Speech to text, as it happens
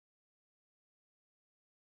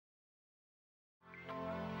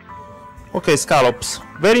Okay, scallops.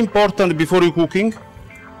 Very important before you cooking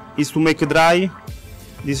is to make dry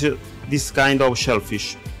this kind of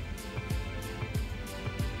shellfish.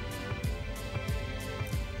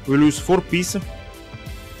 We'll use 4 pieces.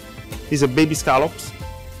 These are baby scallops,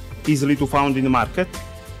 easily to found in the market,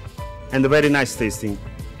 and very nice tasting.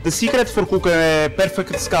 The secret for cooking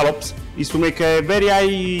perfect scallops is to make a very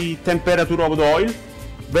high temperature of the oil,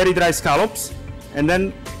 very dry scallops, and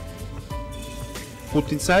then put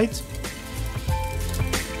inside.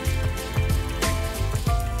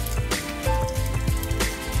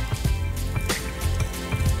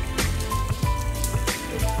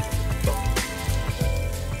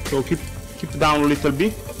 So keep down a little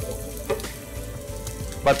bit,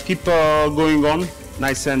 but keep going on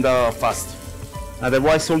nice and fast.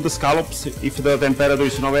 Otherwise, all the scallops, if the temperature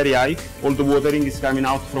is not very high, all the watering is coming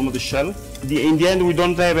out from the shell. In the end, we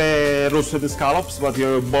don't have roasted scallops, but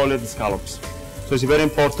boiled scallops. So it's very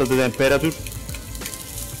important the temperature.